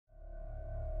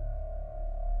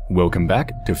Welcome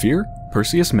back to F.E.A.R.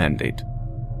 Perseus Mandate.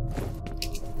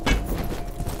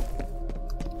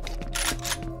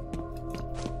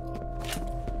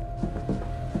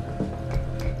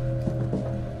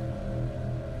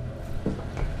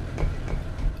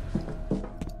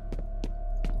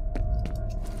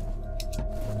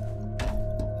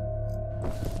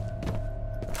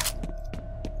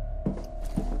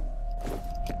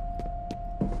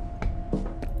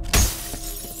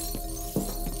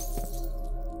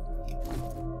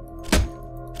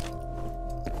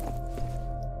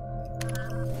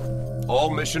 All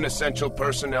mission essential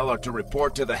personnel are to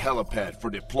report to the helipad for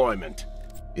deployment.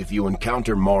 If you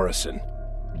encounter Morrison,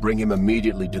 bring him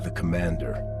immediately to the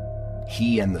commander.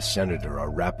 He and the senator are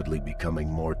rapidly becoming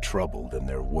more trouble than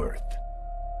they're worth.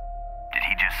 Did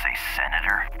he just say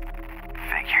senator?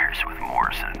 Figures with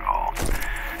Morrison involved.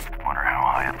 Wonder how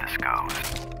high up this goes.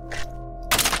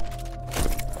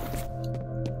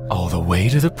 All the way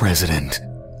to the president.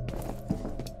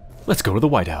 Let's go to the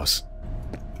White House.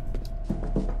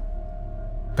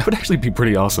 That would actually be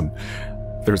pretty awesome.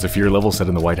 There's a F.E.A.R. level set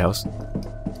in the White House.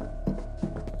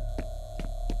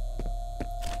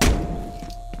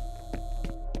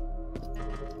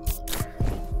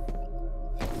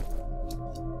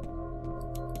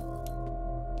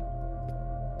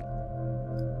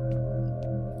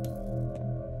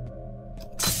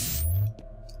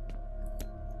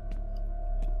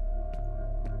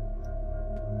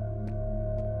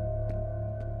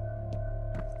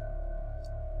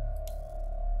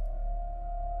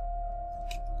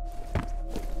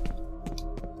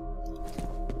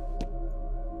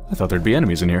 I thought there'd be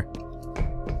enemies in here.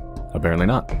 Apparently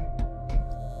not.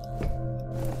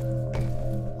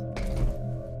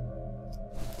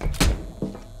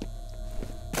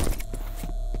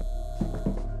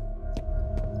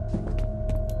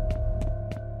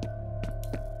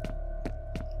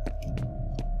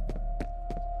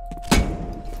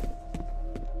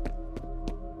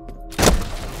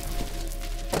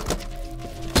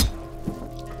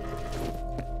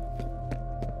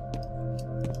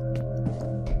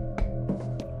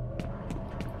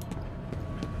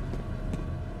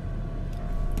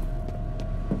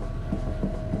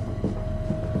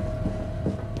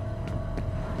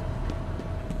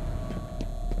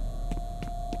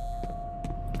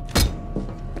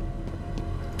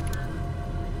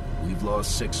 We've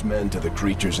lost 6 men to the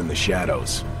creatures in the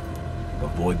shadows.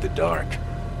 Avoid the dark,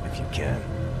 if you can.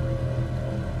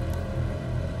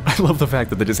 I love the fact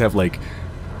that they just have, like,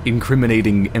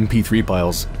 incriminating MP3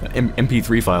 files,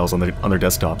 MP3 files on their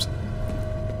desktops.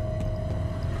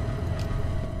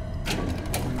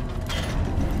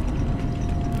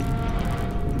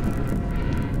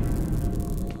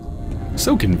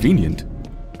 So convenient.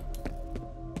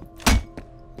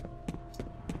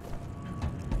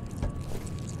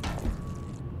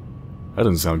 That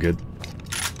doesn't sound good.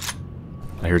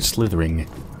 I heard slithering.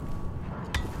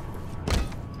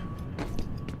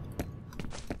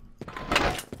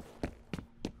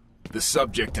 The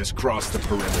subject has crossed the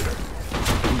perimeter.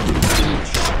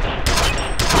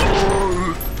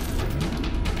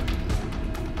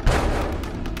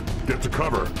 Get to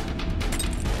cover.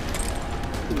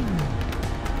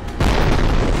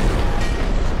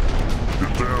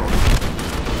 Get down.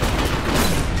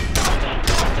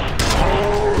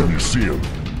 Can you see him?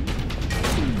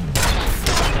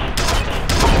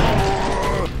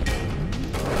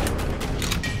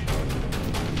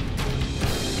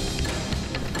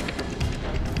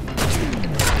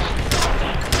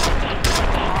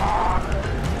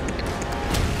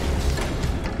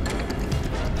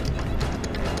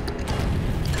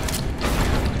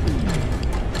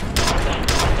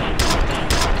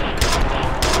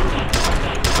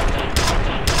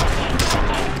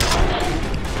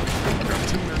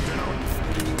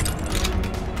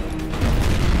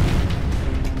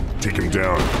 Take him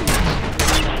down.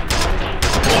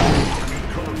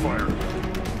 Cover fire.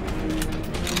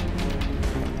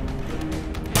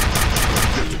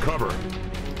 Get to cover.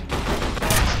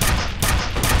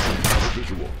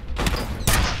 Visual.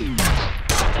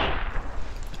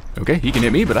 Okay, he can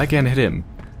hit me, but I can't hit him.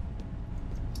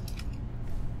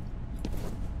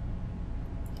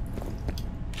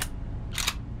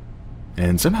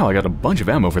 And somehow I got a bunch of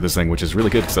ammo for this thing, which is really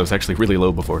good, because I was actually really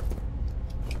low before.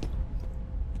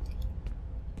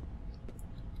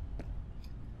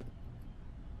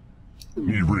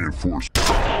 Need reinforcements.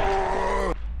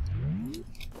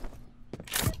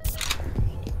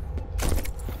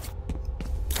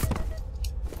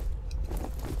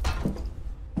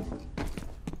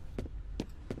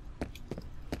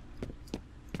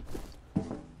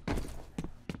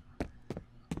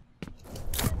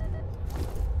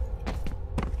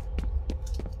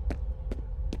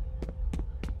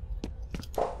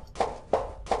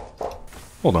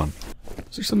 Hold on.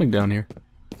 Is there something down here?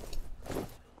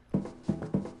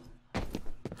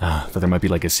 Ah, thought there might be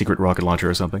like a secret rocket launcher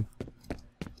or something.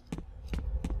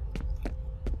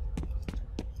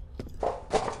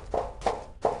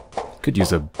 Could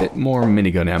use a bit more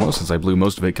minigun ammo since I blew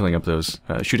most of it killing up those,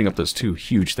 shooting up those two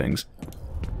huge things.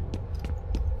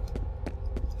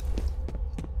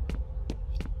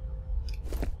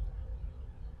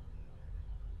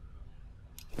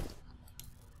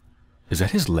 Is that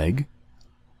his leg?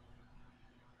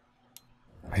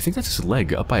 I think that's his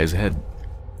leg up by his head.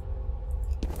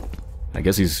 I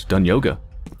guess he's done yoga.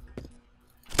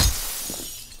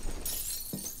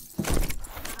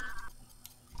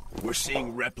 We're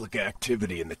seeing replica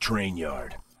activity in the train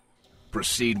yard.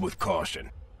 Proceed with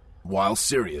caution. While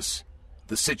serious,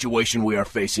 the situation we are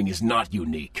facing is not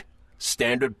unique.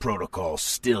 Standard protocols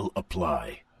still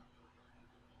apply.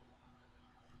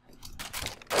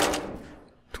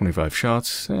 25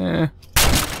 shots,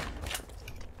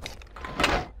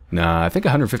 Nah, I think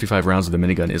 155 rounds of the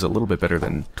minigun is a little bit better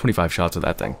than 25 shots of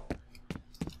that thing.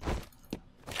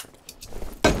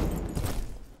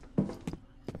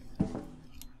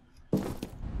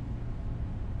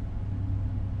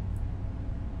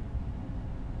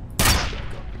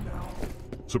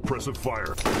 Suppressive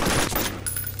fire.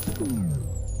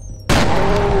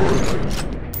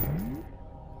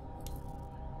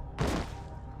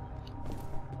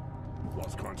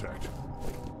 Lost contact.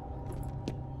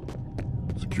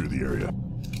 Secure the area.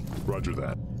 Roger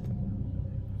that.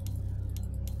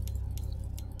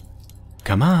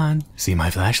 Come on, see my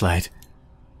flashlight.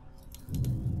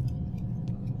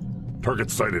 Target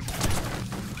sighted.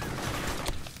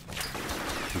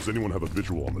 Does anyone have a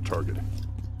visual on the target?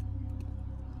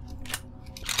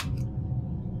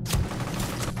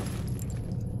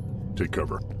 Take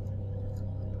cover.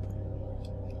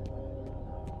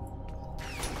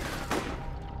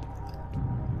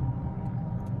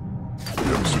 We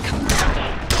have a situation.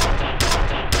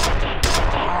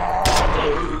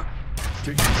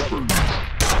 Taking cover.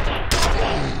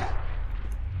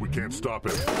 We can't stop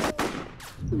it.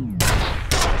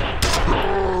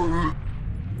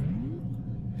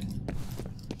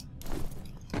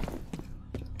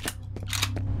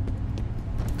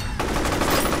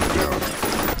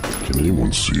 Can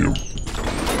anyone see him?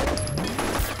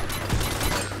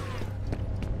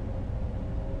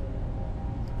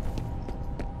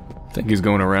 I think he's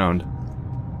going around.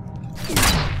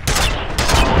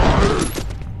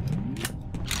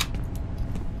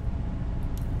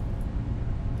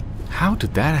 How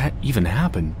did that even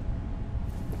happen?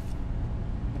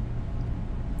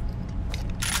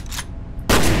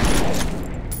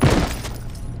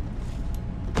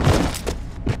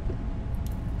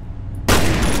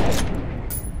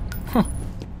 Huh.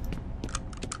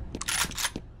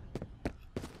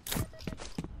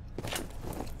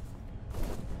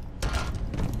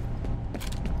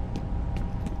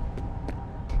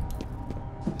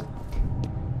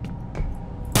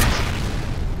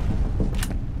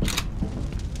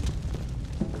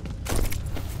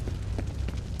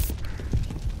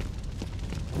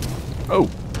 Oh,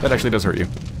 that actually does hurt you.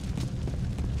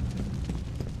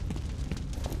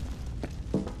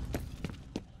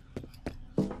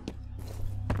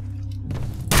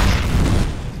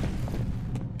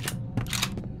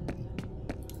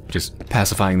 Just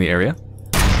pacifying the area.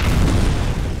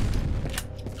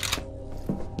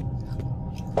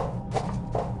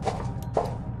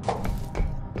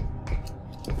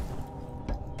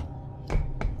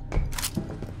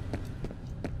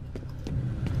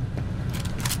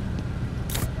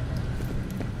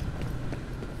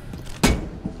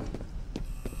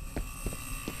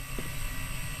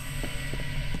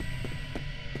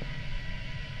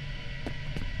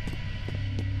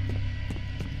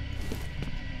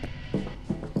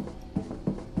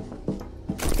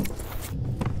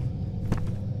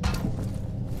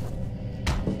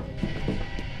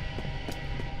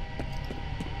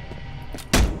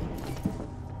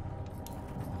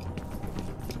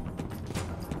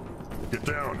 Get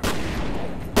down.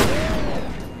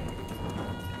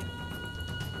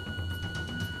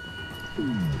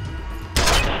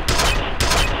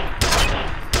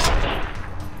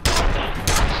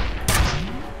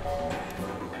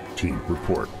 Team,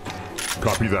 report.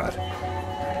 Copy that.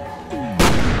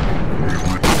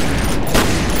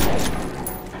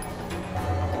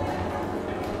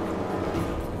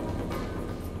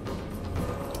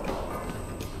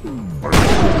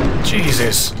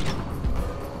 Jesus!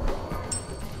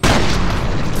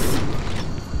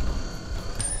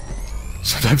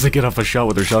 Sometimes they get off a shot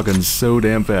with their shotguns so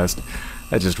damn fast.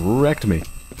 That just wrecked me.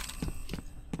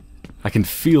 I can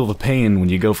feel the pain when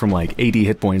you go from like 80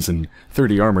 hit points and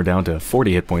 30 armor down to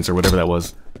 40 hit points or whatever that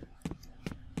was.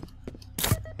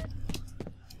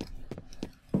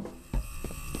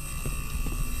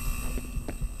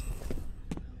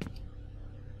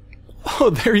 Oh,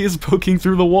 there he is poking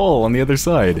through the wall on the other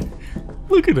side.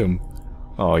 Look at him.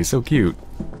 Oh, he's so cute.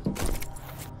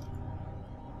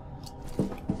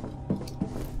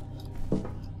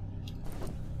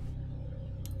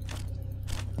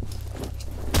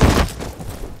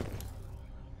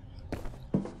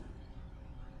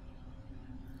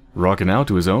 Rocking out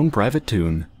to his own private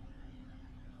tune.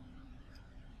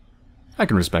 I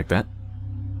can respect that.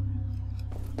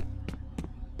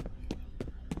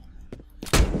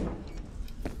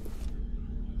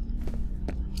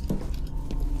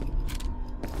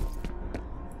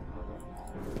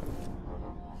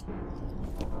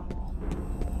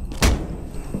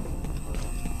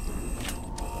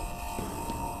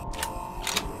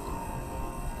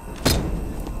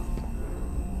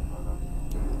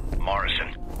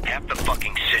 Morrison, half the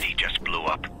fucking city just blew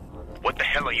up. What the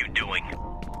hell are you doing?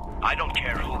 I don't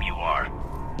care who you are.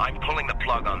 I'm pulling the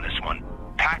plug on this one.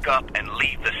 Pack up and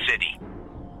leave the city.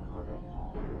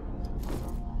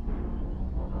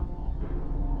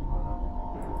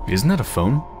 Isn't that a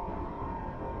phone?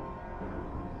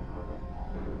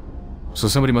 So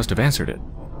somebody must have answered it.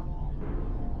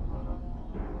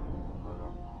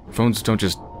 Phones don't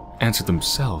just answer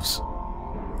themselves.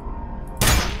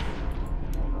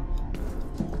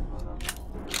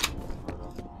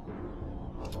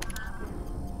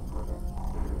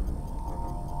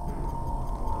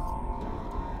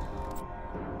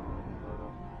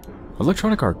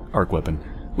 Electronic arc weapon.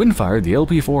 When fired, the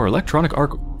LP-4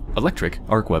 electric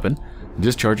arc weapon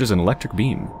discharges an electric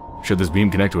beam. Should this beam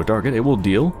connect to a target, it will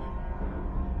deal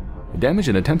damage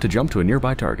and attempt to jump to a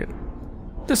nearby target.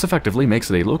 This effectively makes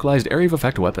it a localized area of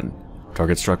effect weapon.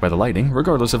 Targets struck by the lightning,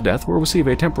 regardless of death, will receive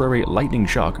a temporary lightning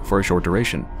shock for a short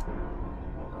duration.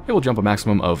 It will jump a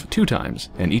maximum of 2 times,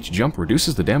 and each jump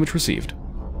reduces the damage received.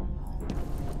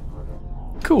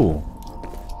 Cool.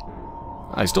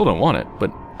 I still don't want it,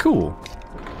 but cool.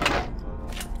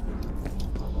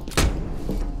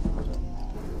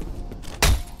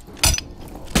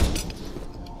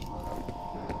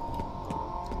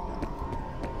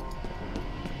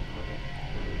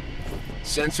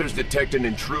 Sensors detect an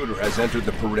intruder has entered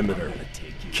the perimeter.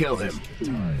 Kill him.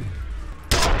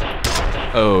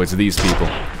 Oh, it's these people.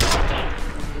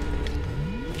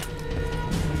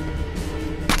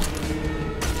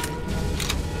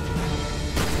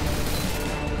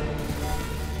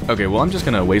 Okay, well, I'm just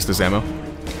gonna waste this ammo.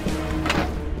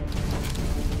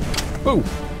 Oh,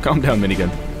 calm down,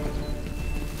 minigun.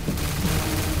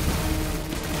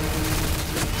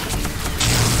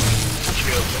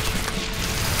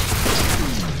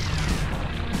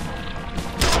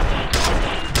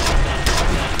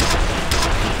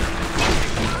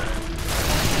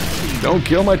 Don't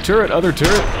kill my turret, other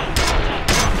turret.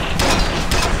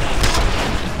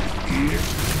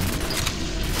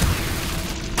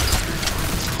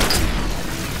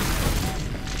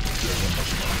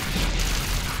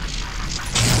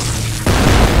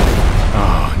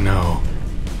 Oh, no.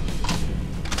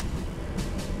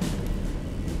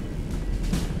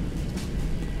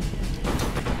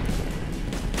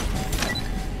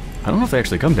 I don't know if they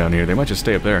actually come down here. They might just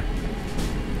stay up there.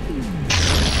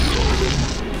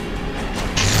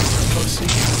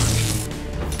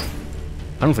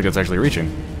 I don't think it's actually reaching.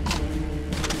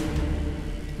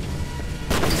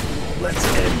 Let's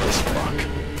end this fuck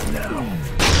now.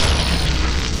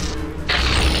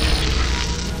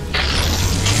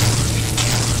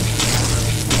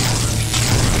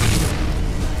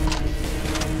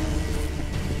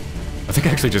 I think I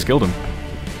actually just killed him.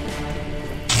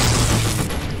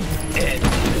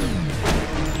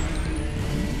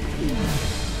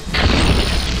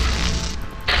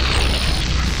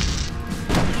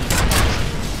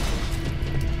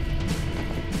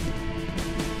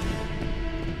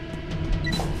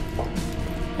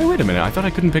 Hey, wait a minute, I thought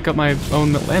I couldn't pick up my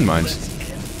own landmines.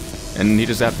 And he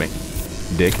just zapped me.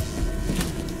 Dick.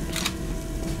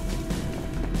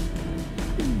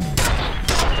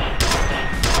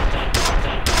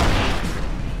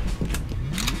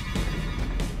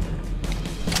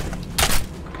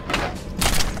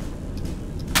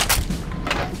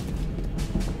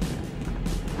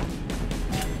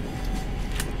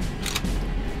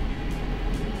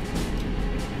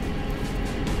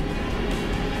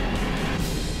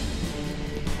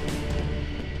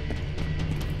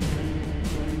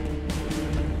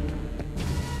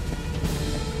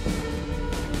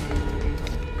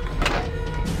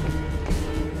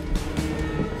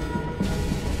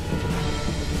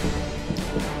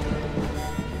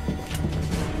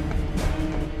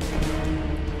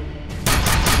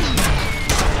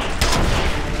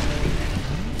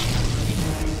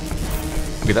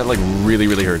 Okay, that like really,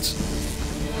 really hurts.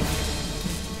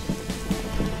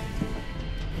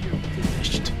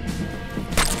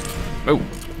 Oh.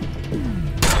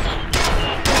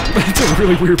 It's a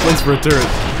really weird place for a turret.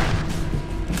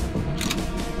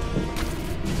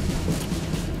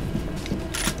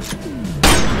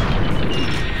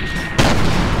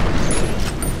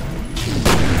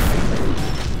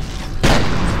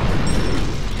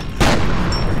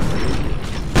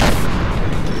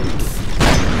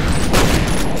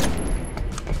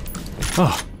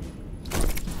 Oh.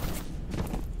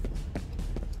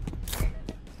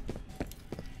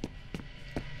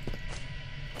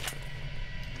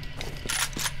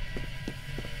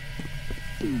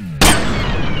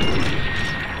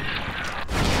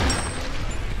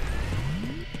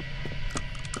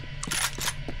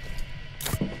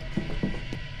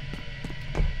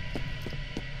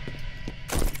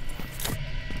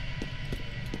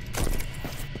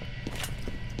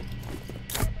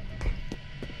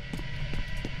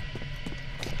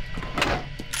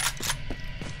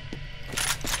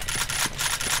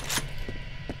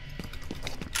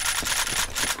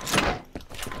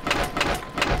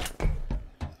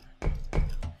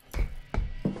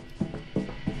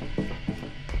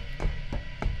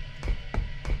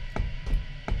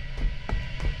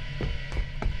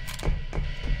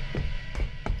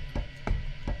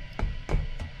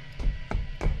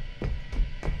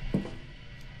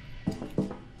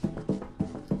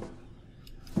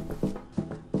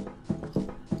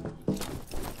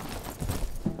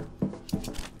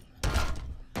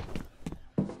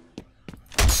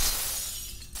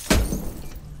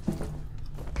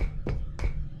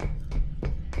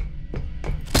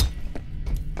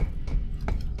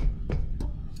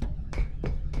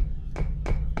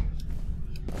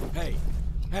 Hey,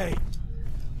 hey.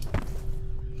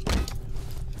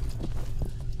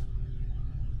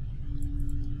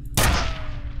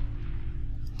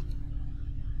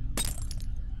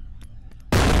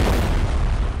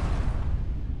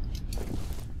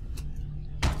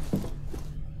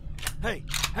 Hey,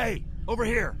 hey, over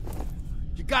here.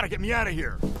 You gotta get me out of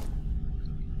here.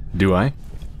 Do I?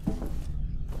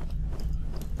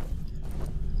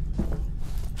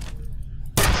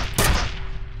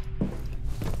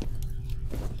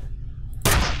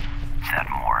 That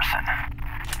Morrison.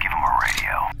 Give him a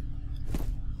radio.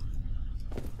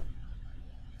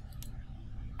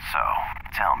 So,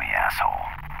 tell me, asshole,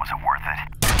 was it worth it?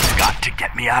 You got to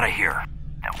get me out of here.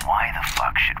 Then why the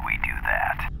fuck should we do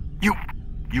that?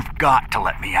 You've got to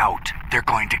let me out. They're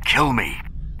going to kill me.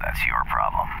 That's your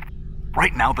problem.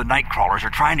 Right now, the Nightcrawlers are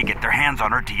trying to get their hands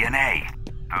on her DNA.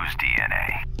 Whose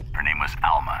DNA? Her name was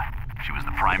Alma. She was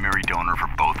the primary donor for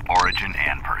both Origin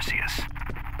and Perseus.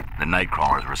 The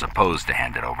Nightcrawlers were supposed to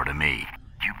hand it over to me.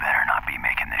 You better not be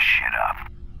making this shit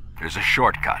up. There's a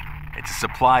shortcut. It's a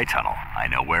supply tunnel. I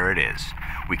know where it is.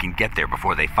 We can get there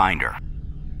before they find her.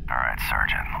 All right,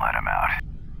 Sergeant, let him out.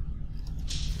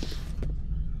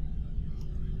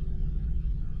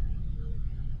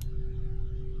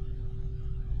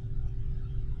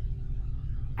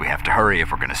 We have to hurry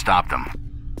if we're gonna stop them.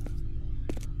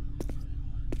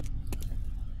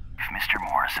 If Mr.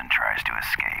 Morrison tries to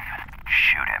escape,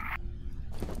 shoot him.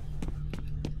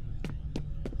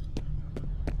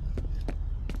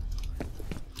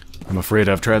 I'm afraid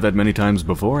I've tried that many times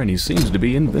before, and he seems to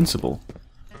be invincible.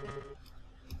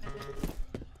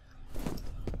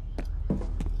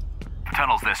 The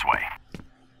tunnel's this way.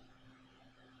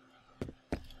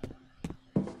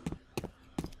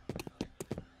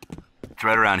 It's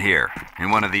right around here,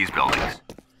 in one of these buildings.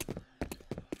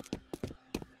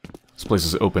 This place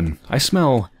is open. I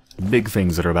smell big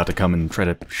things that are about to come and try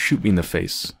to shoot me in the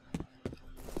face.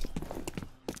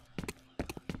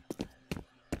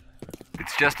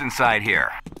 It's just inside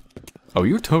here. Oh,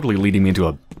 you're totally leading me into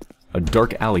a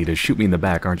dark alley to shoot me in the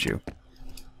back, aren't you?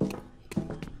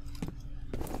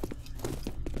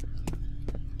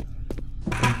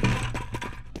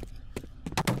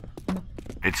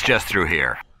 It's just through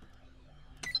here.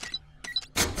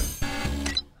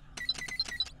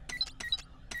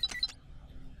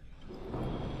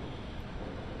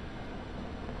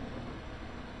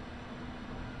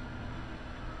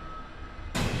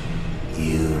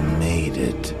 You made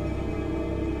it.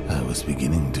 I was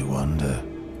beginning to wonder.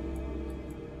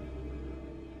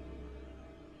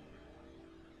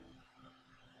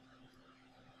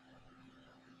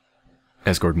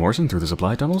 Escort Morrison through the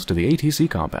supply tunnels to the ATC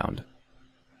compound.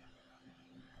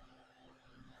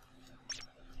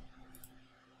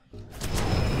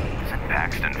 Isn't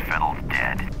Paxton Fennel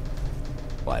dead?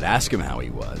 Well, I'd ask him how he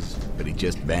was, but he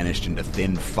just vanished into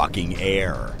thin fucking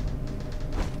air.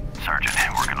 Sergeant,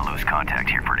 we're gonna lose contact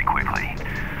here pretty quickly.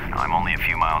 I'm only a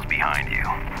few miles behind you.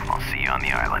 I'll see you on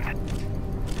the island.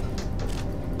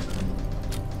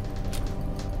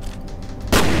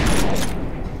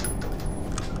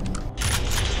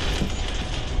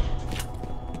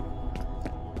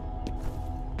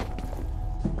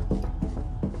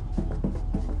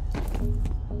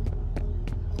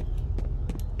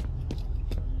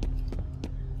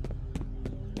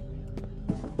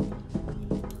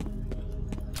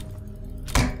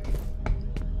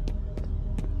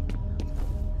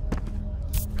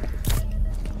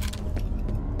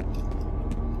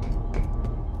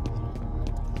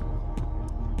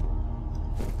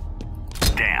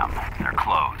 They're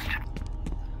closed.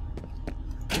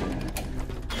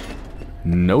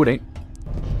 No, it ain't.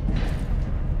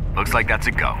 Looks like that's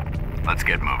a go. Let's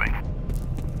get moving.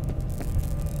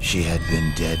 She had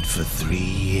been dead for 3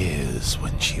 years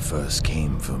when she first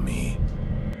came for me.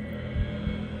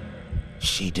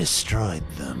 She destroyed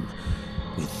them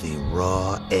with the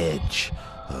raw edge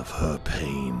of her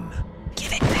pain.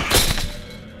 Give it back.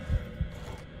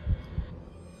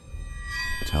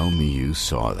 Tell me you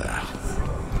saw that.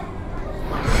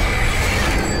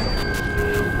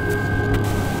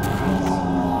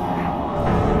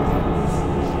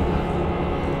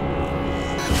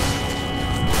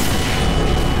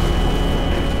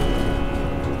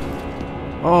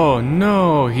 Oh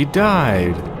no, he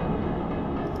died.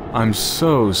 I'm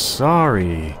so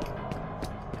sorry.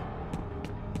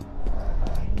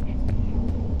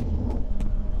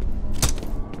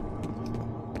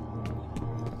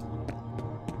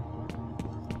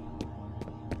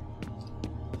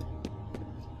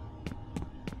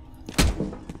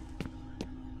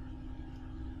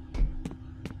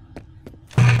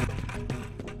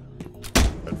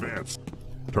 Advance.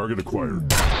 Target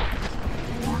acquired.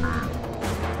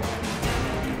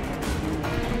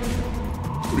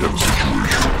 We have a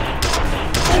situation.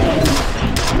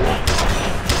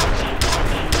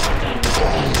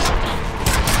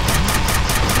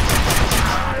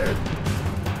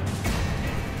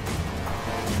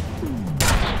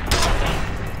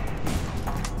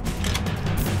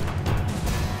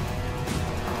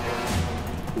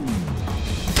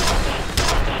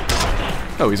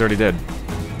 Oh, he's already dead.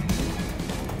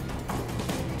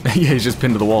 Yeah, he's just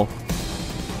pinned to the wall.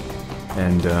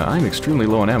 And I'm extremely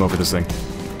low on ammo for this thing.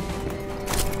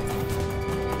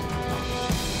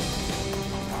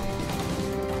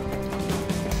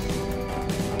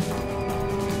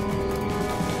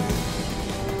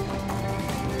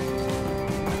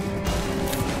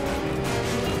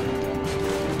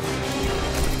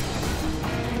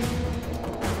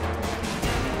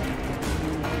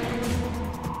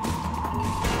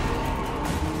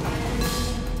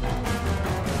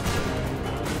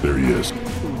 There he is.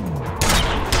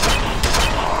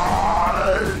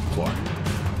 Clock.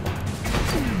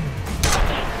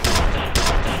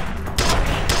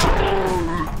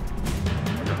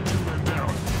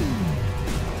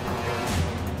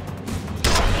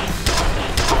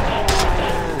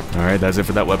 Alright, that's it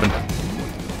for that weapon.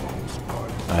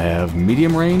 I have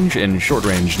medium range and short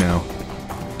range now.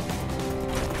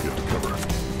 Get to cover.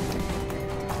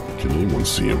 Can anyone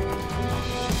see him?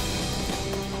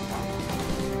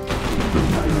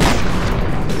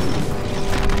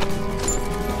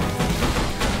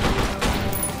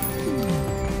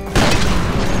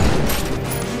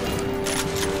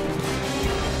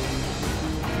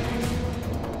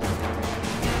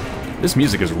 This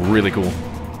music is really cool.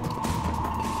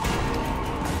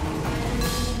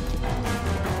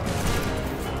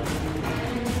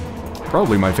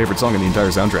 Probably my favorite song in the entire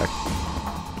soundtrack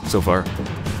so far.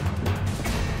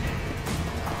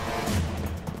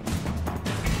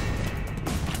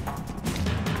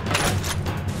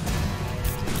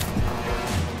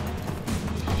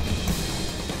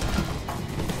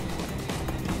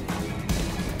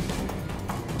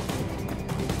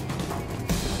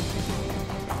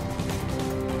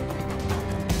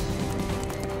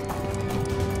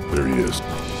 There he is.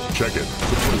 Check it.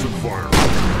 Suppressive fire.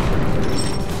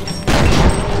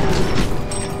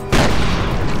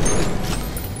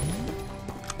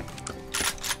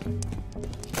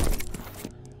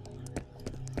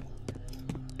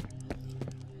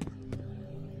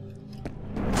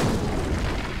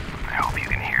 I hope you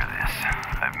can hear this.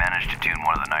 I've managed to tune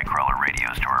one of the Nightcrawler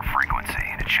radios to our frequency,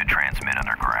 and it should transmit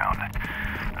underground.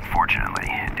 Unfortunately,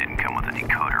 it didn't come with a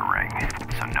decoder ring,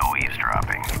 so no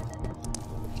eavesdropping.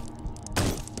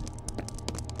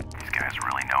 These guys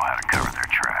really know how to cover their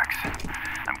tracks.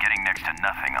 I'm getting next to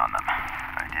nothing on them.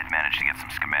 I did manage to get some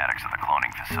schematics of the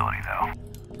cloning facility, though.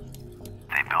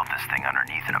 They built this thing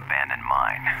underneath an abandoned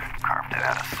mine, carved it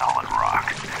out of solid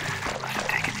rock. Must have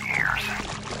taken years.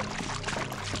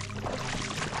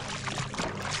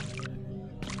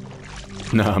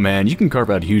 Nah, man, you can carve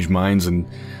out huge mines in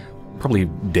probably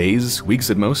days, weeks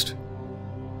at most.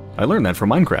 I learned that from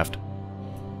Minecraft.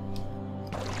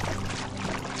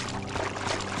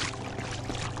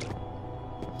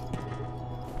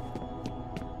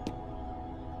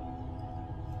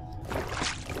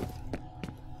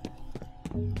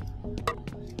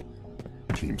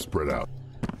 Team spread out.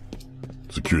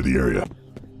 Secure the area.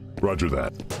 Roger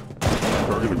that.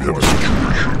 Target acquired.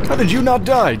 How did you not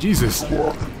die? Jesus.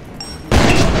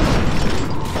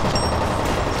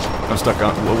 I'm stuck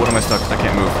on... What am I stuck? I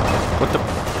can't move. What the...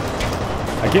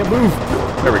 I can't move!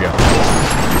 There we go.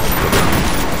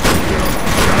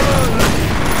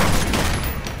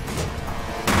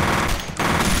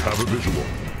 Have a visual.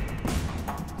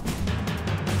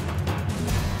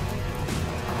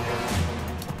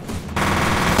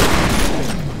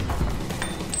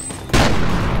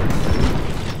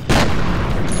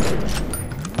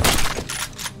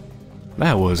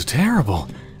 That was terrible.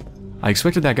 I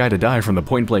expected that guy to die from the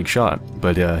point-blank shot,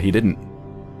 but he didn't.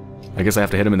 I guess I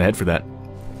have to hit him in the head for that.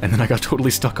 And then I got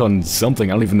totally stuck on something,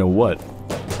 I don't even know what.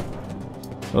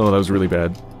 Oh, that was really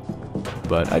bad.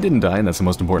 But I didn't die, and that's the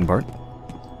most important part.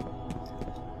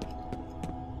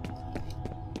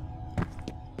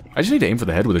 I just need to aim for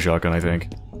the head with a shotgun, I think.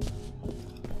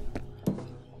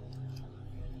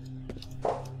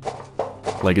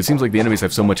 Like, it seems like the enemies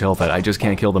have so much health that I just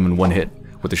can't kill them in one hit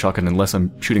with the shotgun unless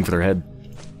I'm shooting for their head.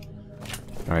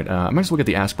 Alright, I might as well get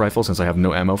the asp rifle since I have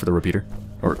no ammo for the repeater.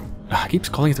 Or, I keep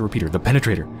calling it the repeater. The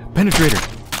penetrator. Penetrator!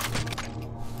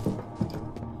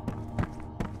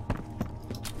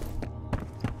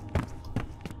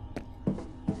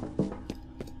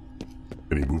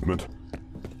 Any movement?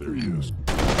 There he is.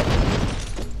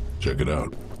 Check it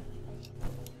out.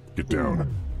 Get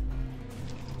down.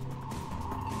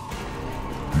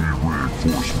 Need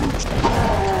reinforcements.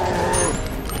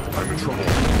 I'm in trouble.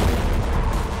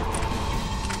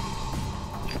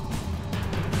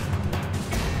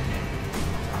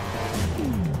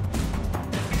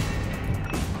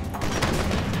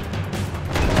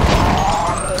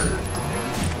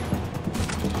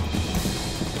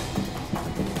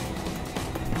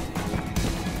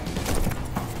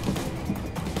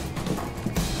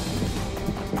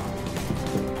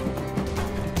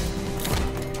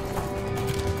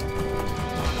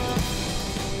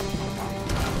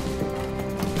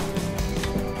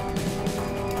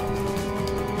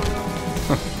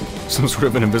 Some sort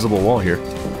of an invisible wall here.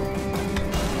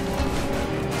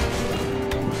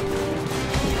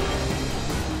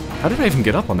 How did I even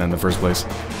get up on that in the first place?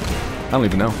 I don't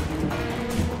even know.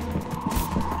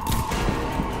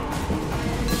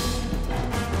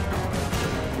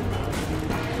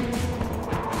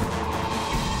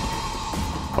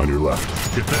 On your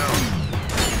left. Get down.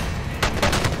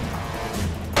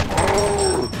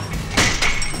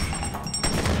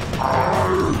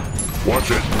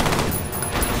 Watch it.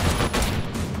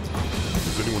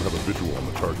 Does anyone have a visual on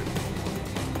the target?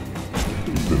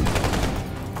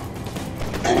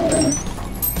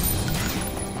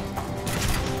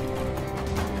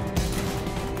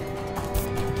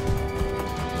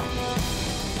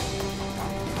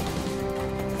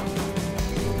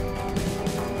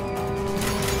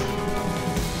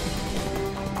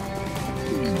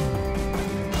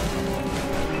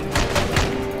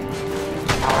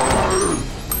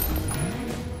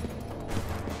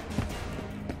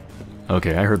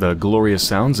 Okay, I heard the glorious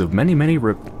sounds of many,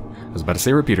 I was about to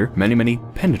say repeater, many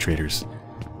penetrators.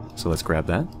 So let's grab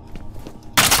that.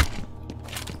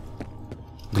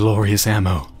 Glorious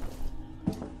ammo.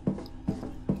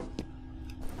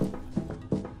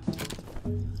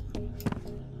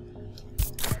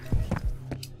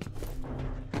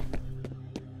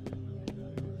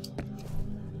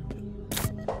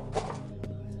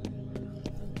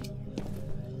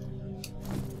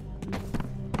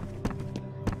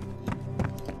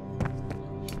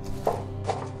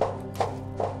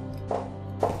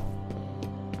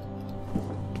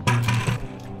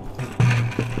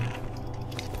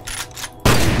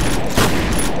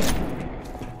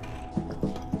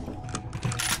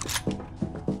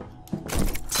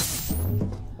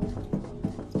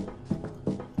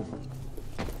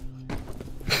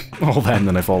 All that and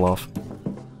then I fall off.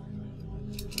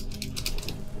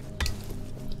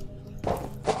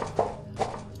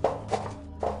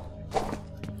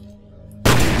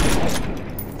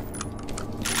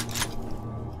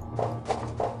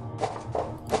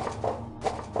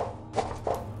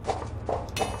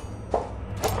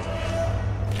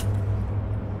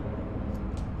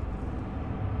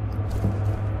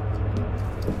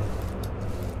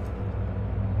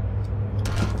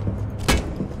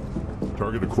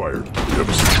 Target acquired. We have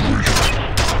a situation.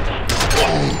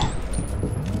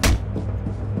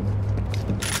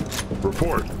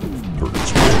 report. Target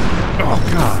squad. Oh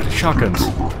god, shotguns.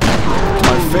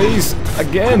 My face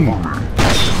again.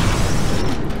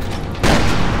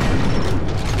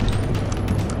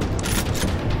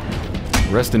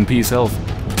 Rest in peace, health.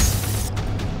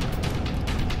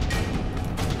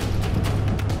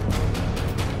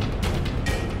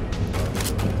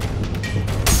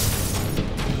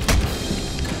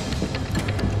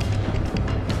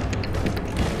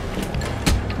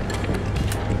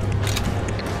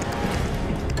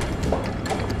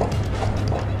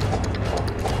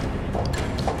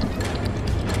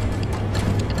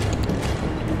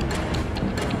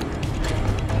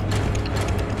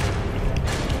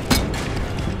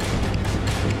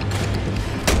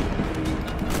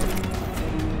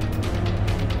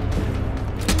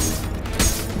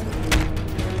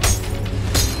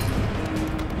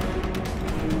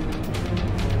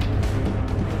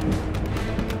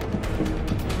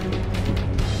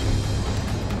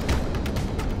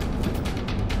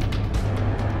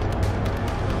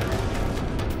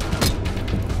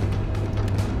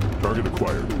 Target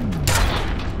acquired.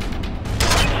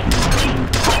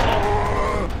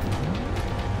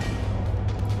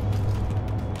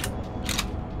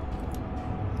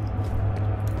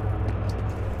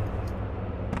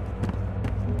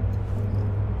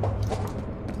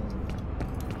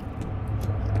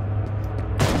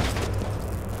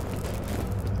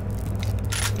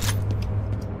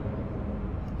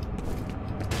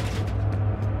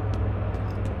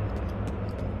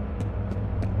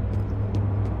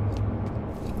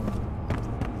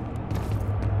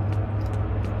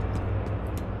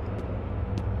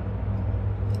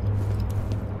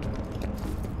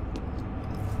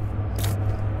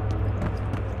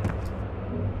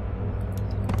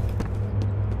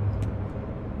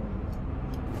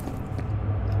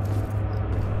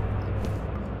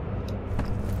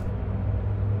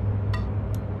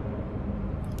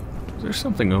 Is there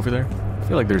something over there? I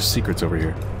feel like there's secrets over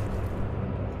here.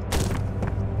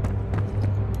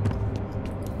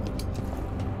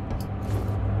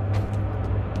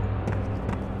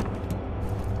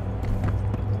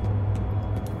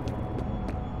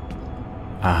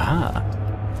 Aha!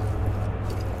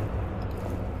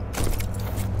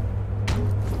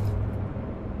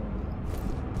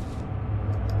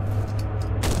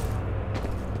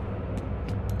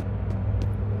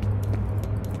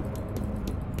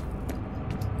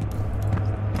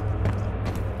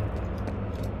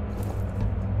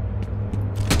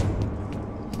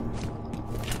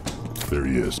 There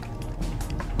he is.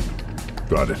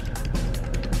 Got it.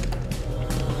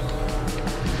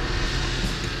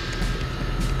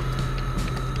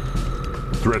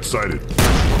 Threat sighted.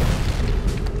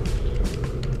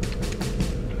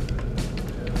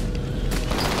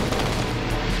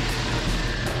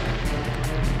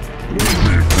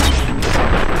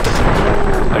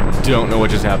 I don't know what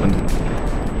just happened.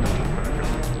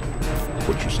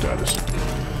 What's your status?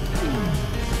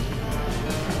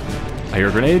 I hear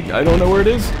a grenade. I don't know where it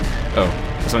is. Oh,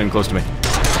 it's not even close to me.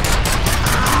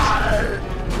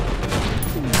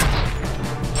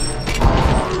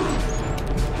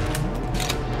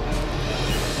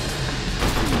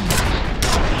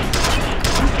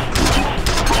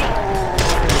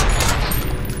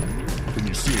 Can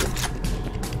you see him?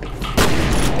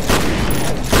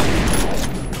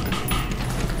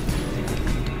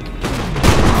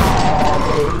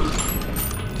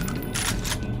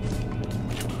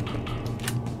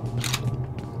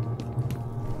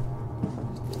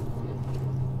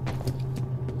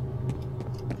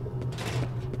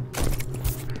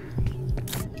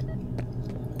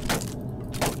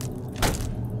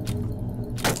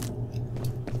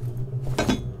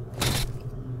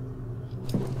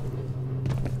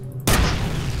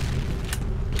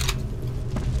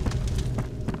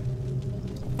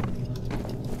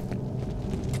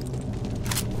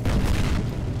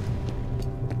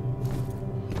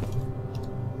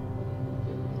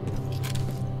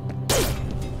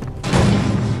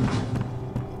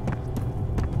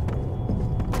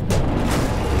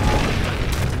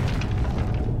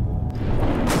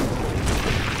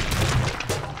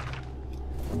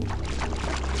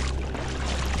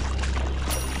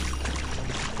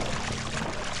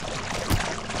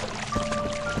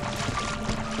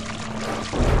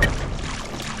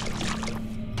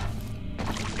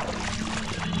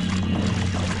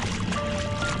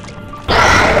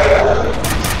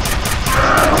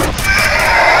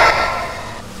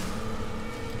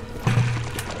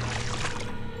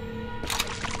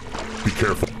 Be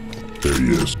careful. There he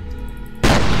is.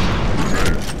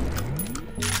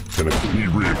 And I need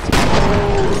reinforcements.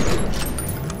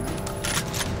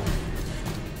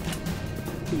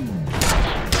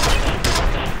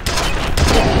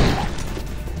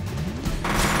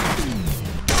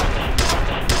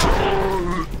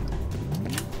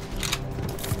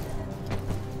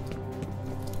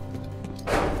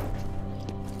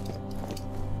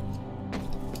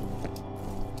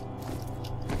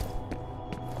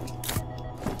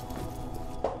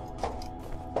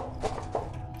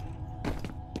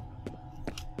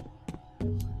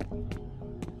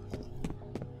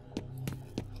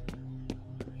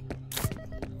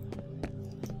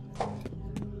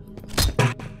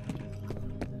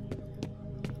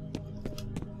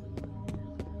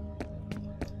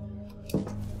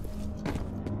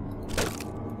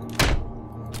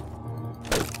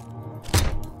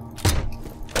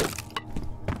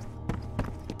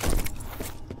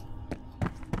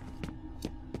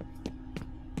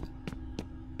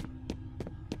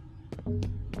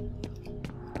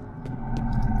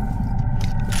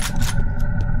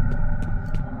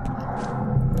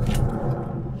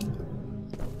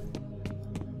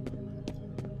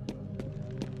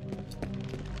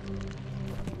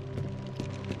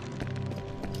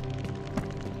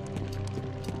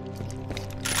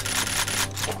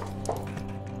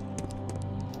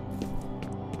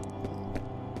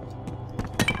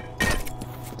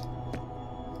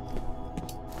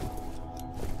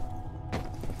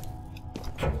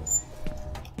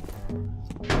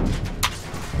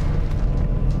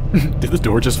 Did the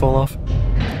door just fall off?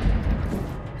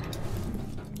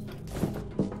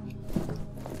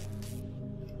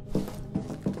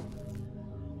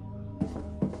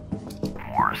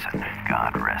 Morrison,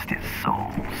 God rest his soul,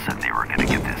 said they were gonna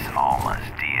get this Alma's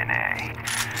DNA.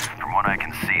 From what I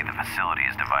can see, the facility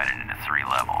is divided into 3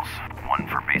 levels. One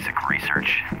for basic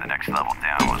research, the next level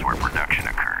down was where production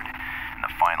occurred, and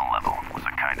the final level was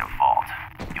a kind of vault.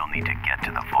 You'll need to get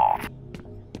to the vault.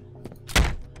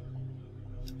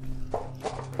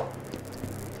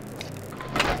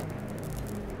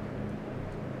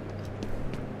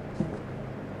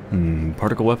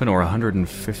 Particle weapon or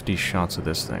 150 shots of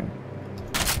this thing.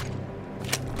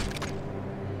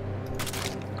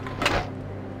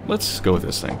 Let's go with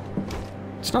this thing.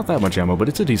 It's not that much ammo, but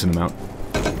it's a decent amount.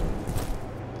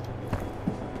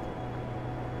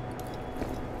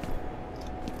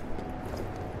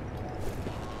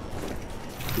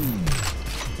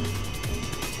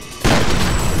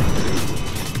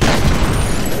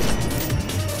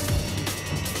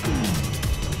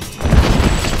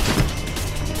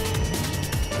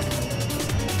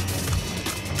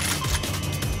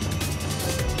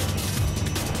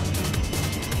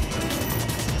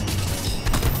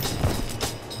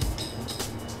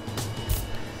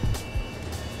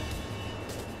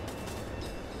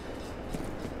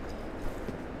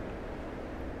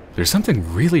 There's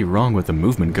something really wrong with the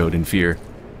movement code in F.E.A.R.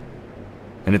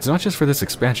 And it's not just for this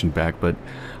expansion pack, but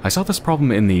I saw this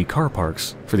problem in the car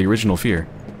parks for the original F.E.A.R.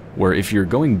 Where if you're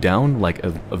going down like a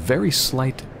very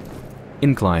slight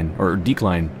incline or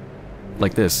decline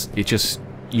like this,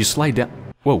 you slide down.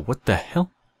 Whoa, what the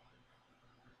hell?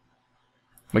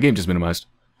 My game just minimized.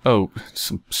 Oh,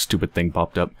 some stupid thing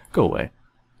popped up. Go away.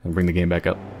 And bring the game back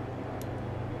up.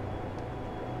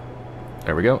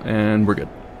 There we go, and we're good.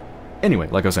 Anyway,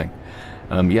 like I was saying,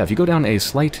 yeah, if you go down a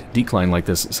slight decline like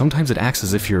this, sometimes it acts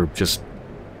as if you're just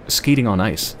skating on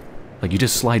ice. Like you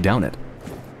just slide down it.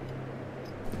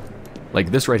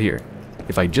 Like this right here.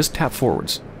 If I just tap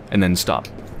forwards and then stop,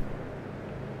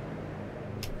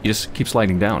 you just keep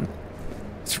sliding down.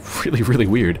 It's really, really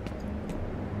weird.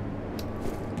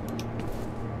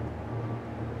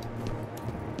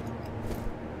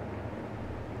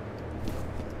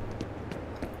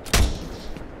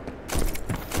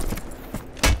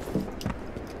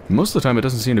 Most of the time it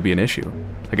doesn't seem to be an issue.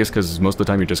 I guess because most of the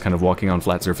time you're just kind of walking on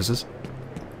flat surfaces.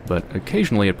 But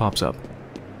occasionally it pops up.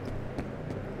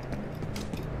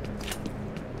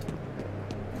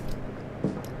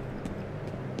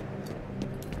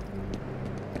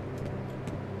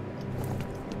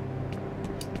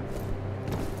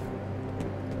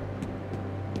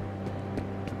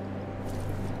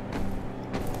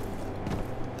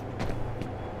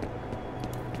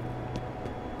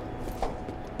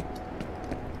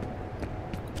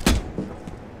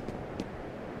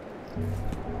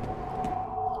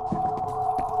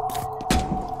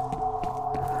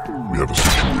 We have a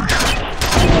situation.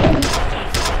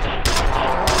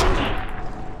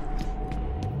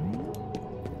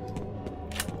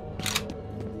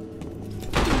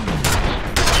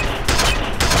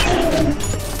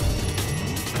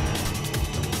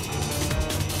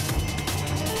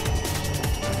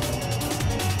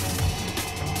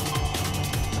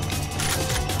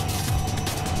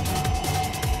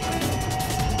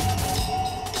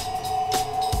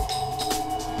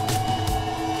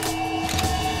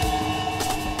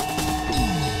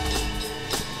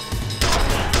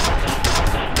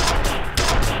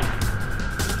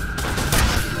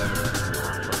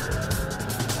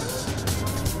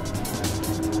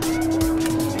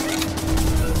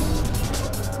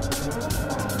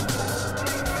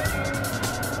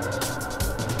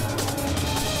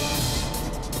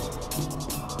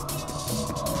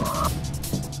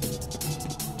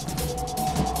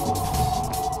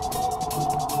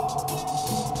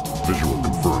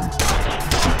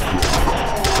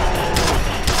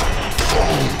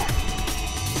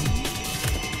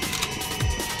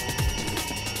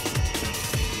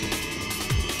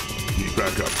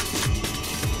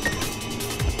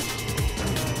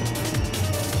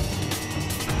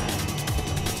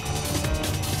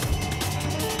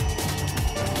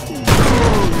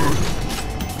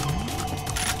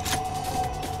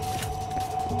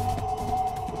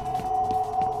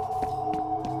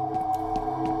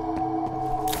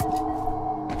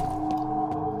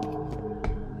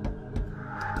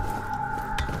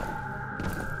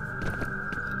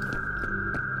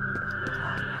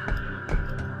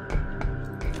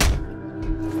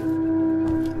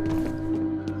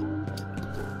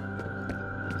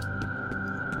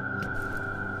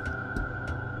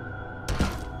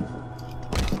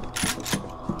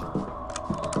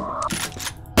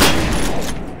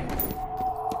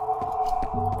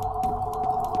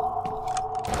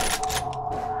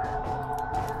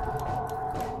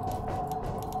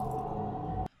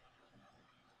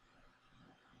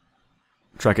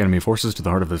 Track enemy forces to the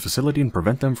heart of the facility and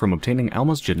prevent them from obtaining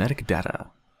Alma's genetic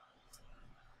data.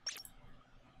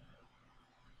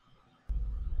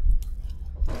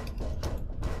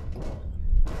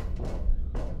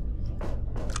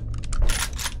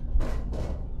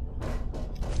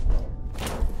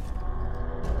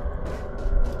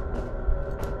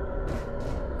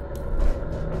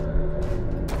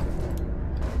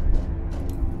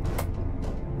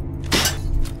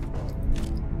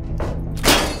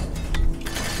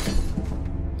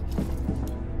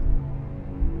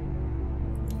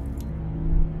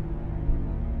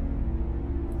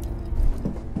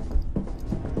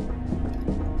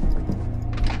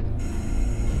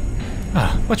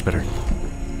 Much better.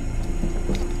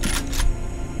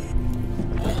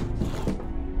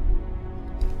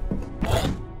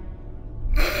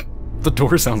 The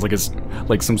door sounds like it's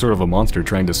like some sort of a monster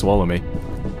trying to swallow me.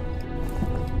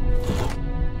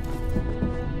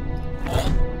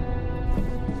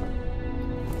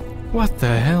 What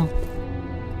the hell?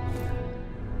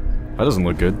 That doesn't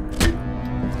look good.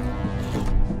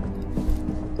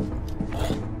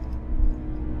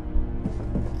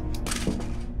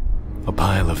 A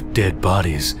pile of dead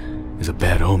bodies is a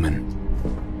bad omen.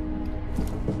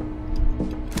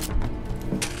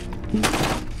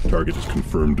 Target is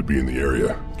confirmed to be in the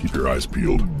area. Keep your eyes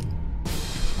peeled.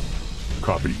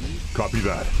 Copy. Copy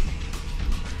that.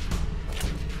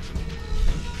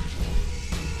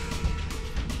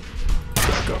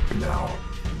 Back up now.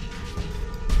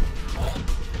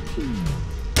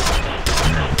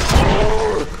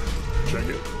 Check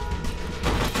it.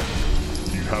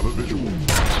 You have a visual.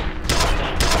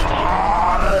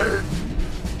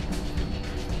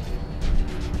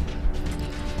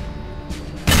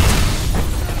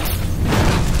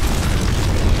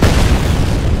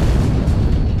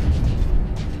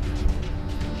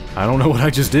 I don't know what I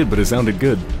just did, but it sounded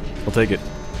good. I'll take it.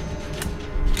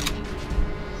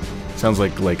 Sounds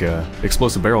like a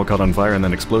explosive barrel caught on fire and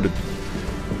then exploded.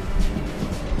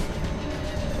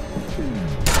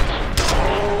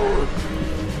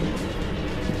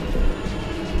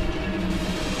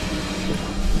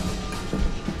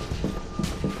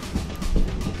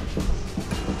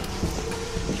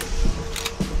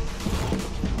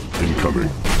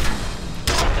 Incoming.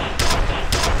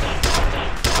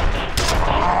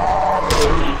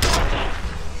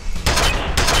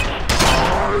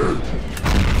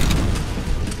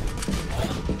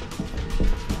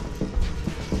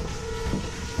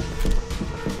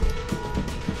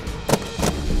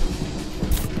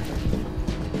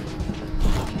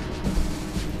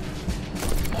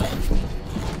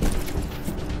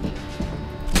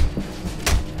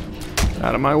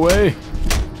 Out of my way.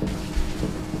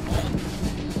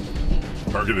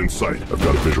 Target in sight. I've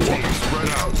got a visual. Spread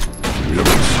out.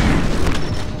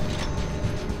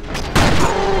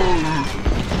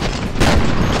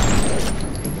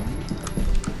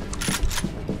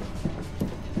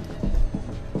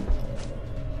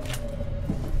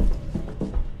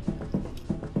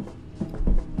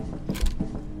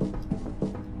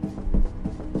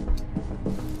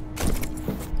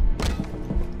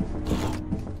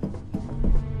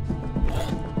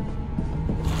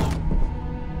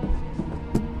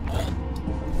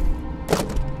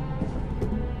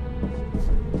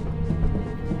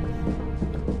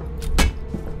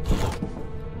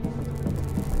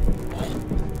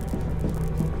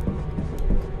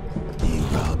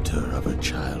 We have a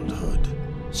childhood,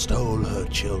 stole her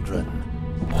children,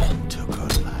 and took her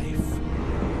life.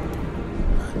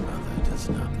 My mother does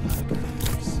not like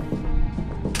these.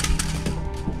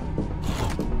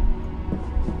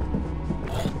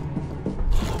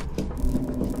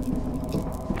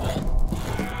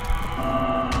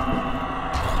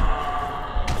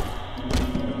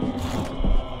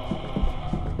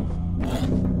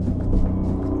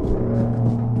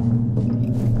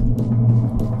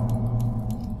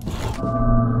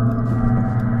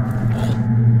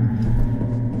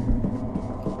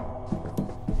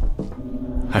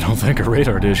 I don't think a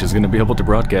radar dish is going to be able to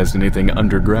broadcast anything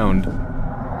underground.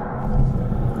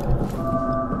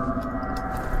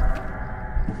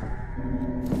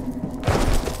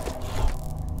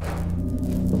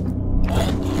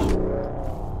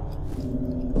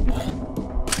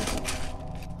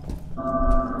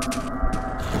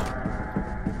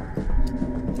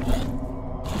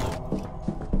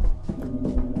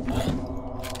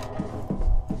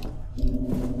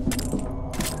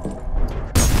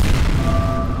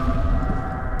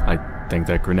 I think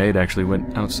that grenade actually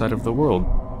went outside of the world.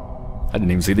 I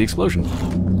didn't even see the explosion.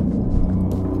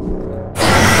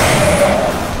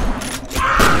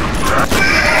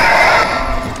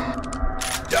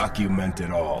 Document it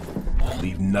all.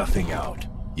 Leave nothing out.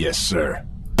 Yes, sir.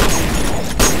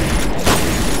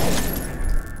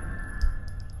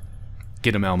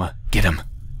 Get him, Alma. Get him.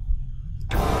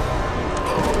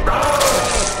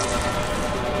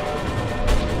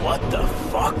 What the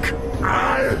fuck?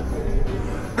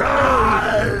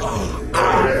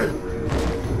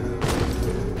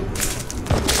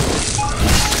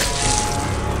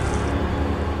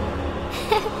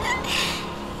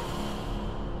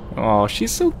 Oh,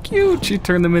 she's so cute. She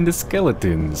turned them into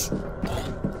skeletons.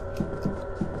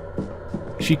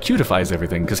 She cutifies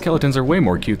everything, because skeletons are way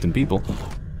more cute than people.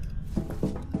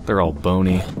 They're all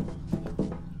bony.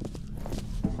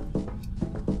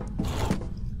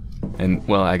 And,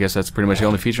 well, I guess that's pretty much the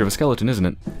only feature of a skeleton, isn't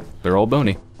it? They're all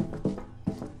bony.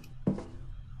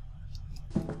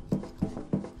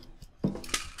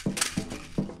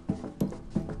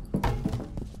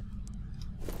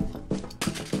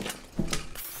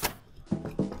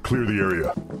 Clear the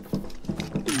area.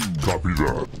 Copy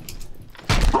that.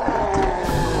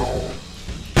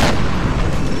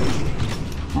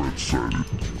 Red sighted.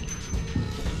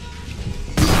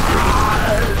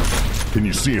 Can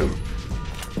you see him?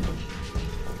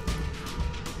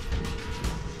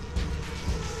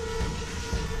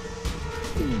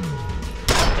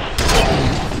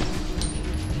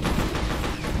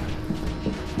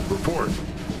 Report.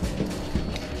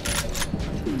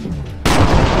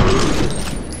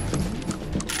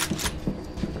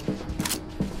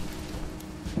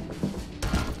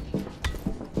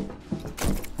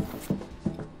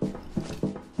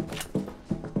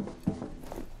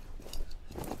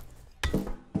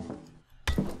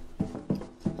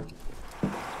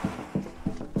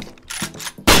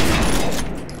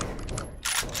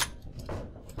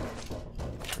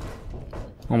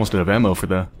 Almost out of ammo for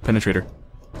the penetrator.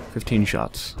 15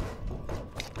 shots.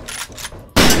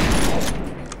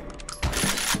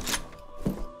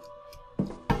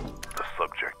 The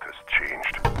subject has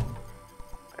changed.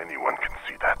 Anyone can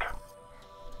see that.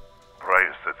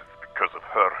 Brian says it's because of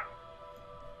her.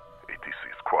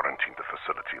 ATC's quarantined the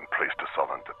facility and placed us all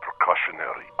under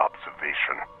precautionary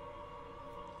observation.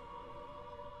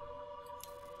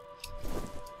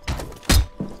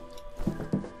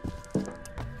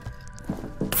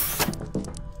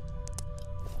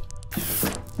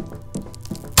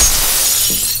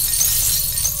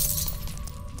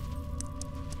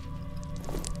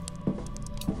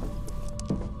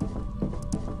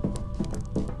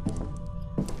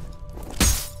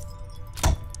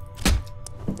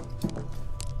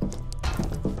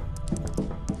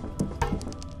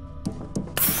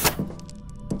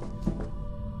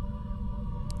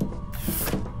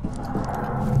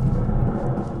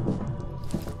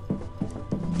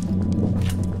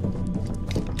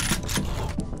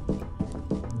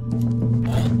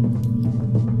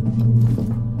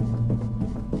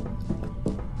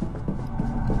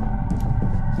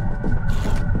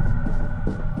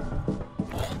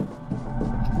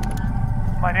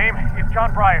 My name is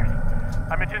John Briers.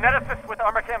 I'm a geneticist with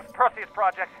Armacham's Perseus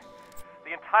project.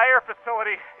 The entire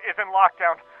facility is in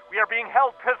lockdown. We are being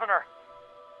held prisoner.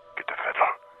 Get the Federal.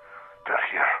 They're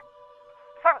here.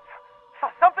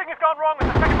 Something has gone wrong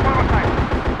with the second prototype.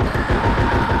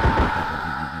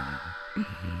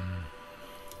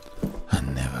 I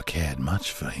never cared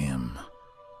much for him.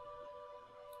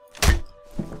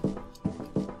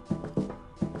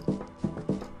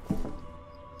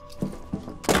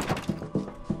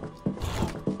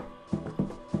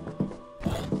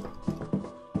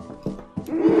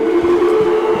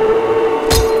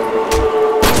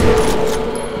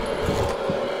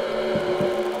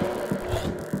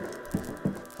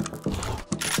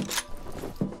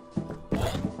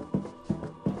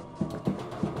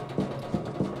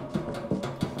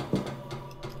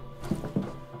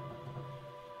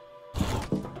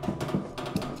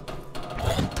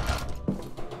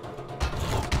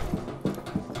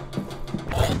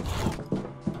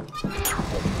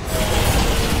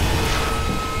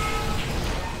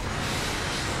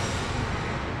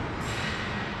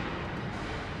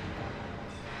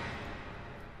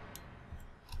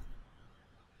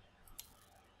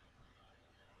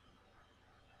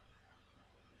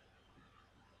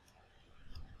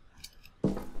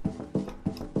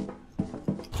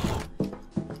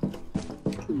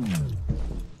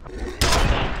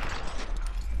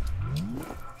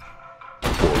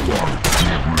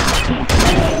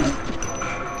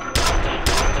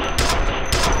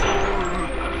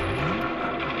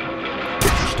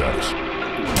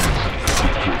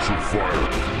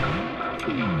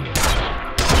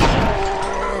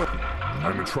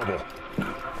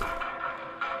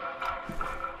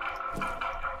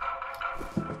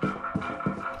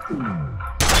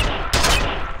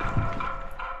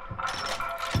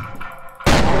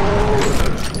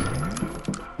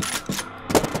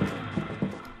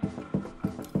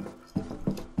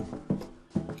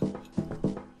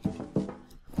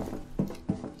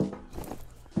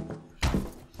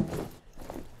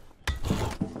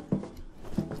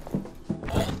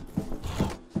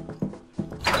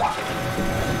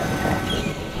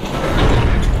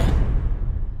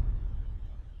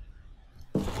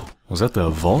 Was that the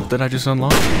vault that I just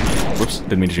unlocked? Whoops,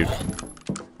 didn't mean to shoot.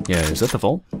 Yeah, is that the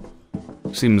vault?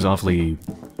 Seems awfully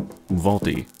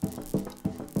vaulty.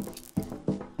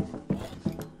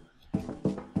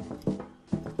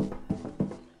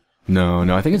 No,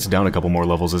 I think it's down a couple more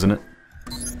levels, isn't it?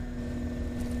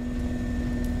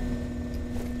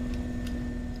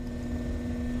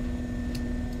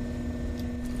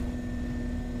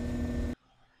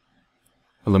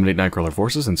 Eliminate Nightcrawler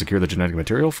forces and secure the genetic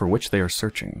material for which they are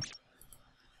searching.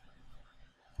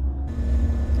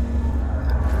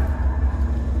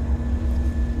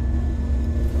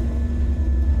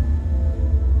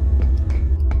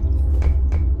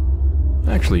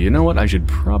 Actually, you know what? I should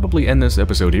probably end this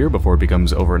episode here before it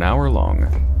becomes over an hour long.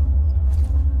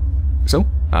 So,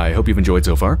 I hope you've enjoyed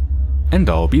so far, and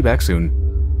I'll be back soon.